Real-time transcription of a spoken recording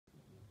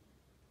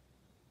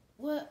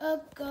What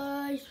up,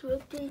 guys?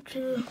 Welcome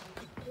to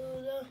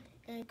Lula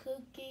and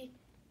Cookie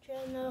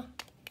channel.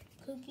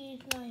 Cookie's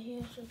not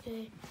here, so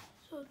okay.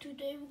 So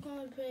today we're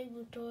gonna play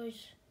with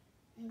toys.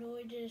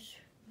 Enjoy this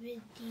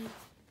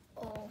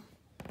video.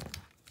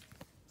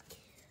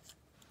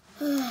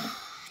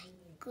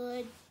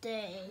 Good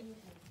day.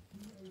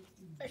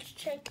 Let's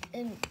check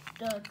in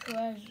the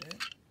treasure.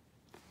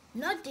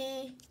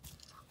 Nothing.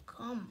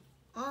 Come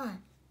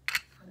on.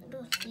 I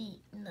don't see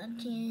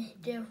nothing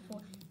there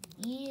for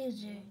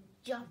years.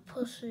 Y'all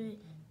pussy,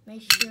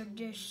 make sure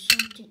there's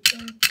something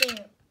in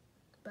there.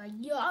 But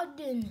y'all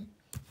didn't.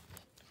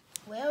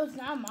 Well, it's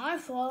not my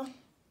fault.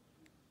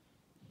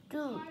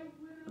 Dude,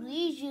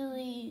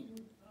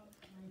 usually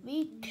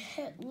we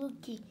kept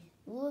looking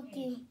for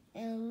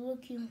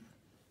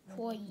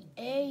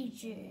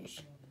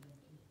ages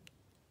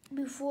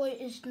before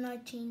it's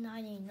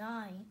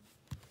 1999.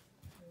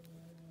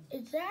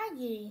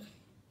 Exactly.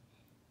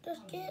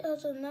 Just give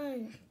us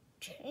another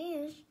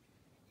chance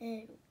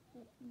and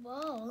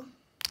well,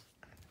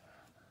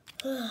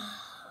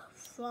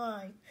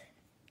 fine.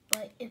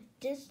 But if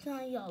this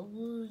time y'all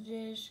lose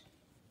this,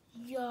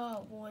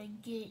 y'all will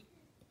get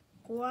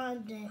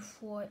grounded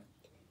for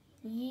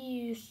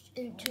years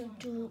into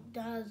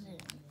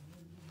 2000.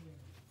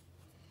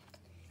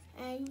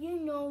 And you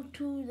know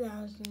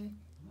 2000,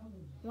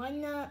 why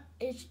not?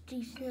 It's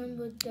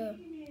December the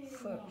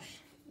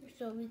 1st.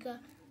 So we got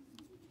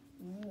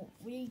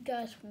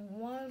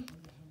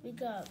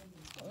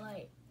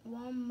like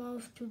 1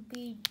 month to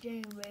be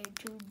January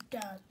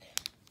 2000.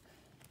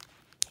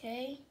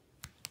 Okay?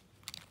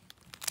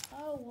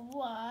 Oh,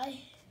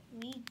 why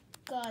we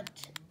got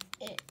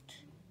it?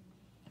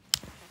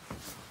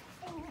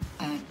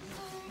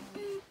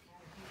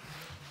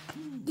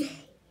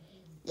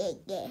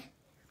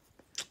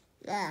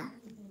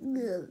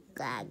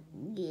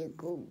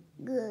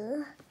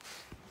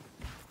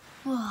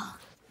 Oh,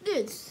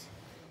 this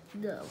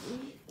is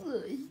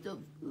the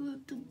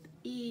little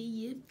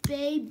idiot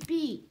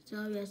baby.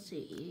 Sorry, I say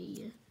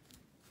idiot.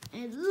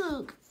 And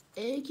look,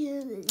 it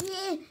can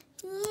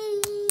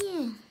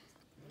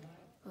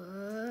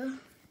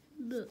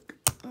look.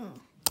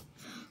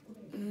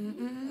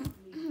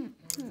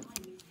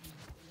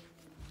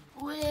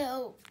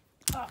 Well,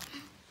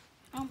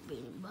 I'm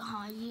being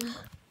behind you.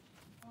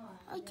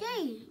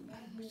 Okay,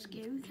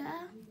 scary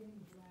cat.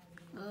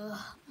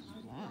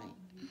 Fine.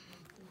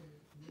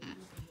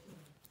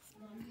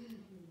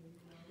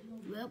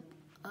 Well,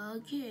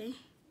 okay.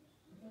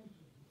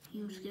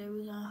 You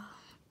scary guy.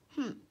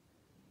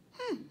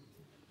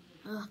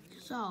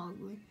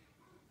 Sorry.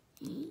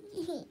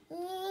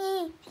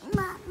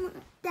 Mama,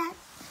 Dad.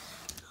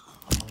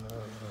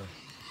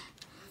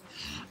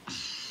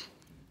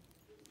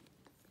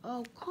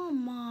 Oh,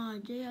 come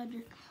on. They are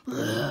just...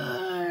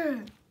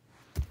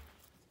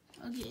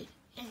 Okay,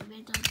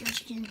 every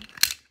digestion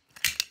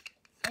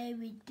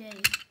every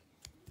day.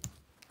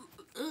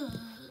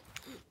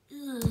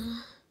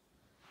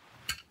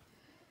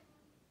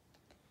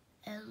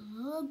 And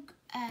look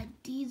at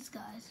these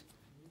guys.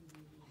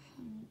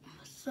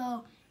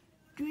 So,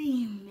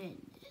 3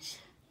 minutes.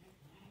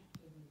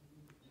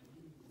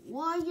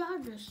 What y'all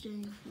just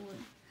standing for?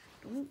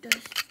 Don't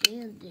just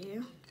stand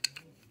there.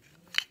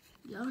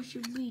 Y'all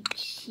should be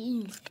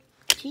teams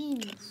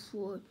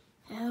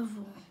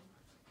forever.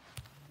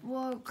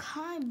 Well,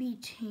 can't be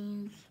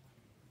teams,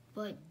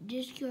 but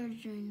this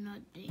guy's doing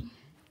nothing.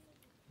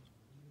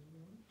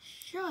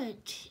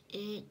 Shut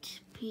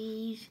it,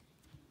 please.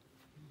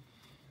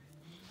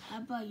 How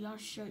about y'all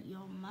shut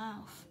your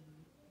mouth?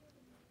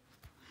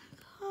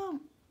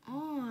 Come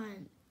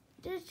on.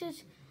 This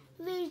is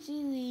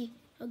literally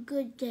a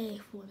good day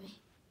for me.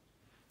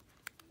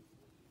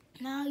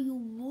 Now you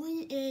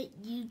ruined it,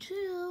 you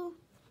too.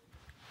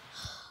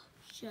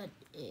 Shut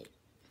it.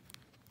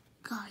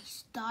 Guys,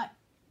 stop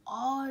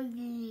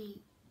arguing.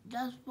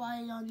 That's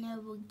why I'll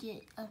never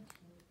get a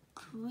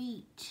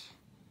treat.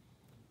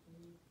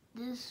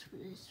 This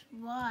is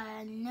why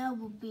I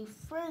never be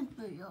friends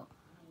with you.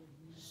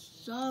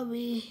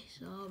 Sorry.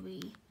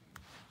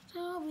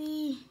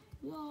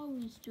 We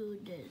always do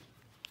this.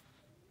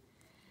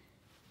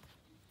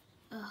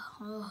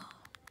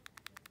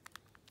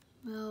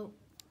 Well,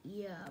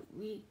 yeah,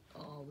 we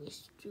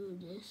always do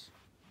this.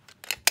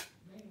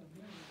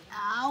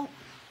 Ow.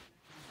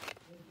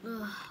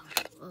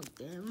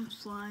 Okay, I'm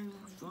fine.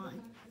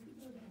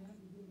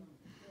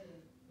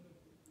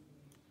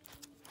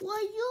 What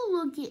are you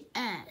looking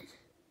at?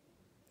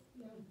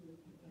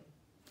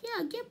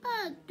 Yeah, get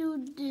back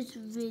to this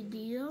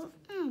video.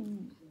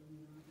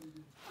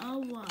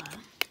 Alright.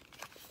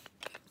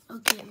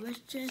 Okay,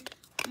 let's check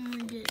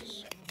on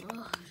this.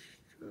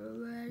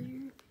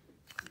 Strawberry.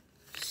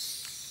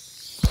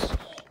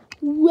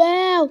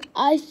 Wow,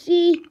 I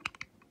see.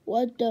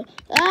 What the?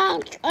 Ow!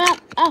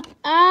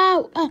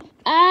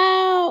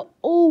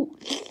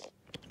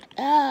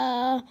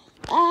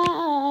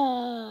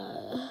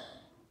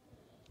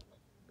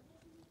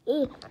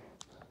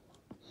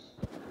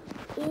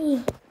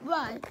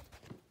 Right.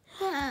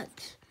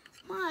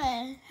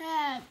 My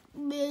hat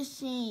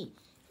missing.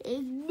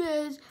 is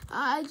this?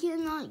 I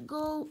cannot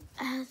go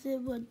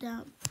acid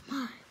without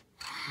my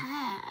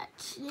hat.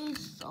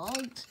 This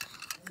sucks.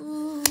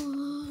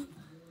 Ooh.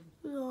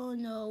 Oh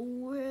no,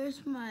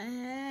 where's my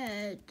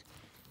hat?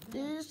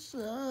 This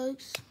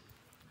sucks.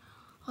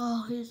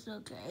 Oh, it's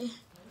okay.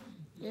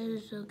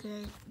 It's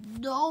okay.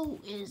 No,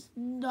 it's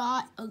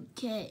not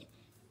okay.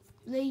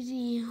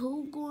 Lazy,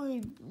 who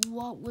going to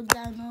walk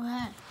without no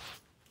hat?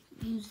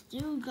 You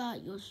still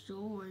got your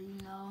sword, you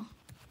know.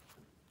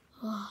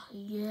 Oh,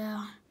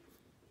 yeah.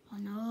 I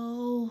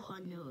know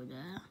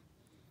that.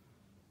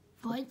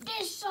 But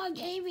this sucks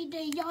every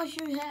day. Y'all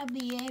should have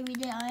me every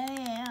day.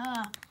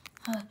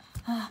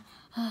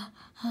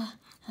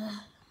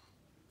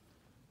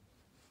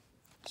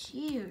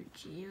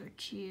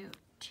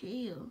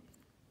 Chill.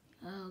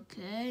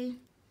 Okay.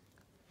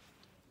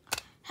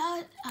 How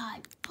am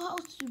I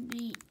supposed to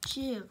be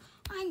chill?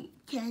 I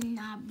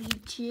cannot be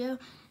chill.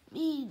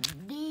 Me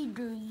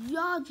neither.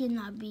 Y'all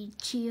cannot be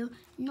chill.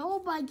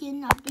 Nobody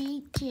cannot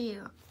be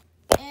chill.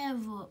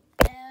 Ever,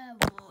 and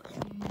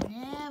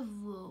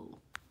never.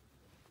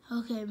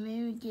 Okay,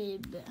 maybe get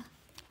it back.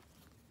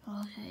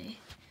 Okay.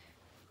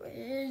 Where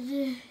is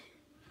it?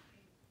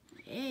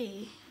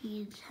 Hey,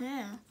 he's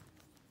here.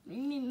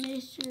 Maybe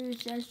make sure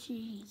it's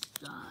actually his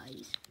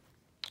size.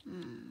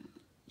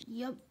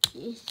 Yep,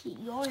 it's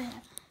your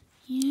hat.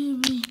 Give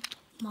me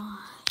my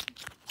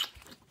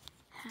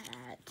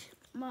hat.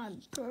 My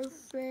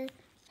perfect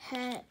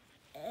hat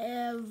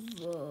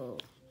ever.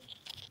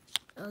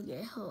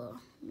 Okay, hold on.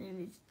 Let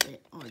me stay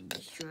on the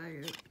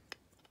shredder.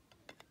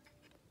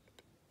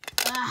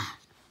 Ah,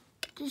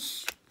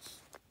 this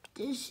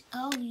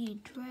ugly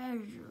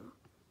treasure.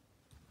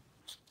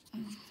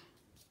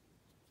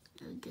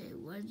 Okay,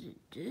 what is it?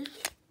 This?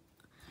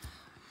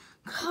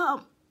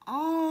 Come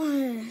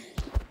on.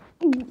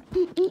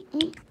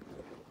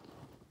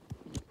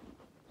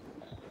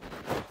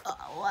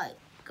 What,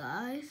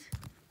 guys?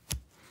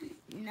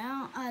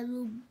 Now I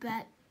look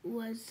back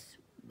was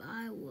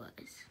I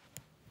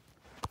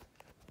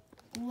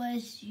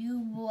was you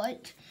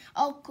what?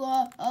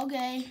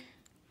 Okay.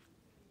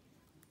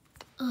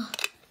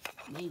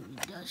 Maybe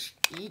just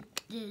get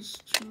this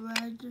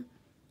treasure.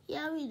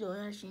 Yeah, we don't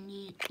actually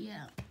need it.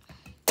 Yeah.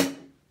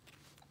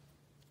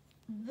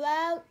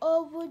 Back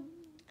over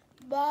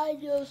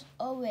miles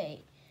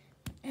away.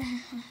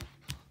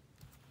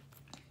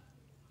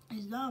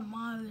 It's not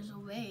miles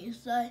away.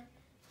 It's like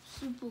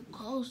super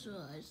close to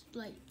us.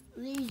 Like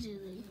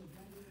easily.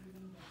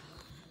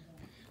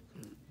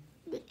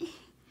 But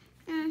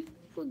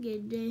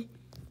forget that.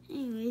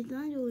 Anyways,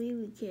 I don't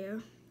even care.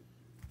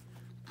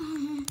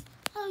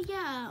 Oh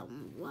yeah,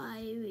 why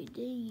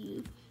everything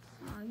you?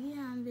 Oh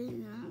yeah, I've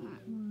been.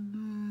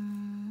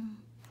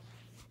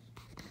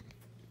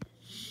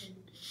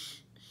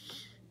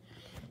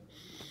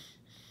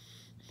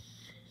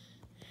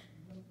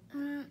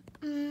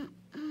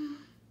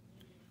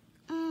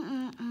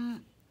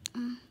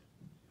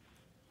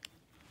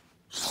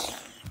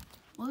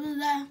 What is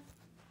that?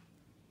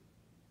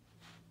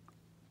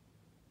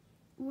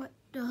 What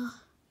the?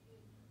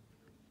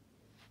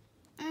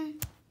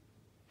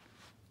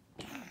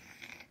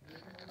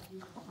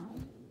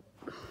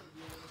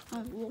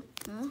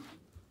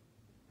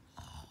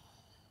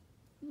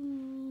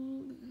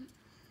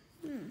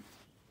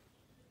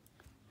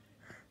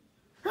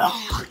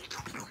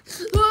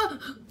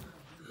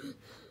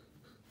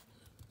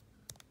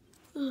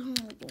 I'm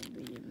not gonna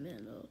be in the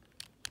middle.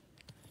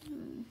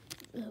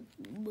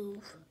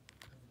 Move.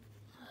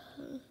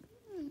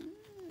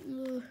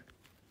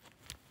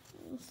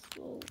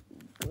 So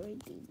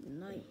great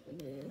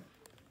nightmare.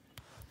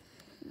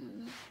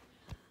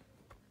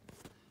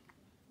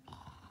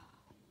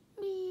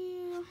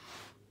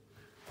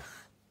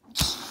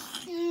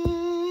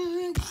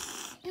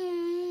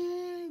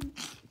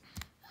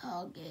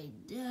 Okay,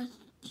 that's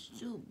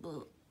super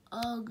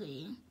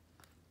ugly.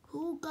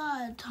 Who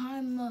got a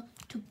timer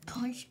to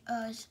punch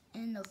us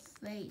in the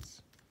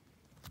face?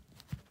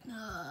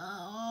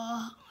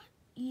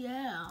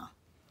 Yeah.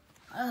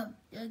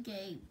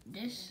 Okay,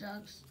 this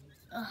sucks.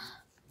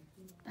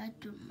 Back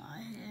to my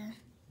head.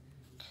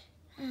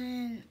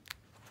 And,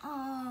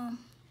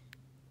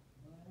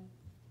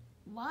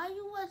 why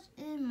you was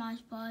in my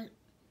spot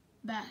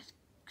back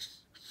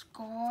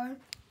scar?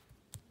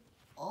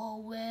 Oh,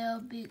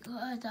 well,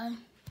 because I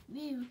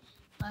really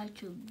like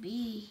to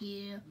be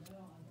here.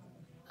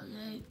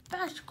 Okay,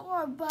 back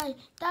scar, but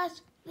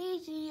that's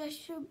easy. I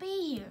should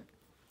be here.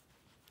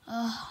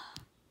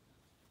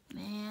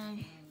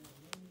 Man.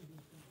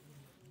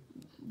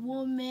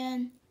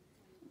 Woman.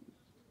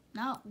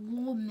 Not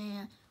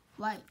woman.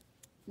 Right.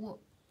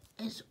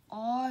 It's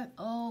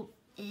ROMAN.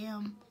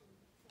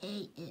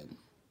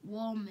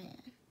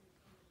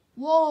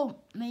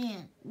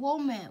 Woman.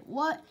 Woman.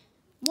 What?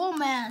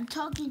 Woman, I'm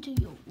talking to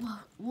you.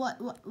 What,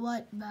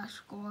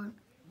 Bascore?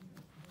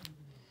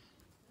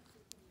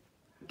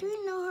 Do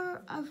you know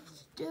her? I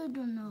still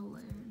don't know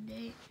her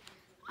name.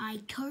 I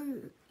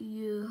told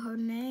you her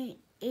name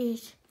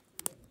is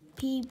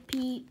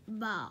PPT.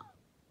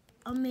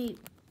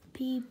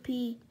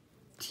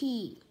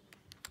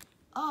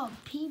 Oh,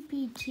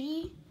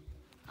 PPT.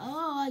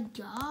 Oh, I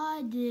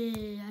got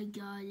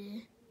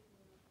it.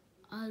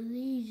 I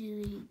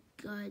easily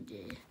got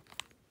it.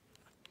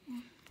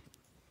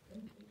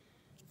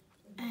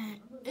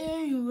 And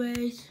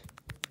anyways,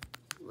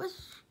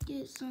 let's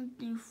get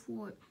something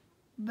for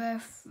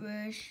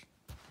breakfast.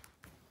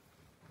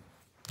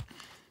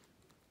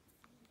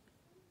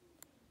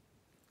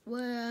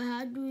 Well,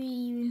 how do we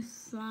even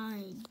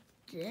find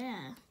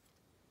that?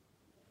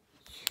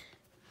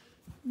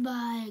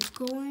 By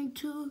going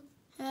to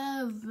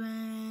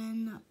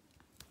heaven.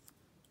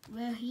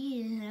 Well,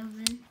 he is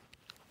heaven.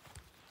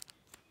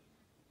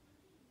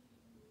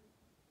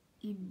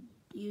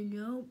 You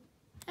know,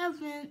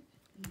 heaven.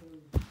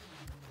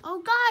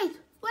 Oh, guys,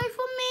 wait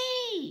for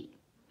me.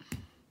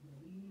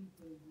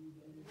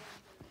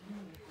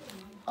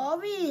 Are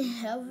we in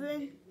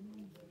heaven?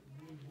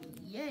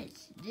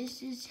 Yes,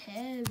 this is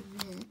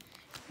heaven.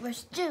 We're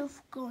still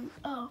going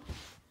up.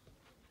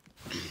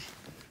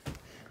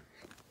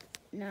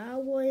 Now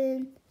we're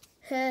in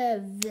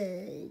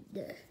heaven.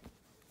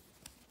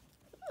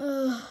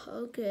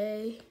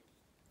 Okay.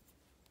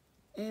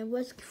 And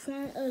let's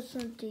find us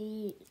something to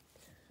eat.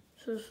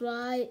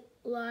 Subscribe,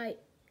 like,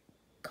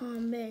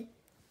 comment,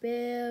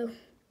 bell,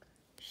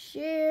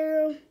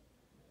 share,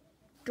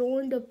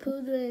 join the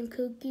Poodle and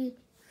Cookie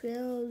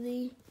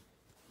family.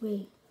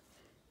 Wait,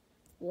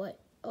 what?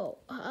 Oh,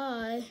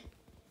 hi,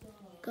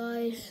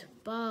 guys,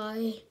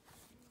 bye.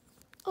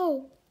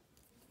 Oh.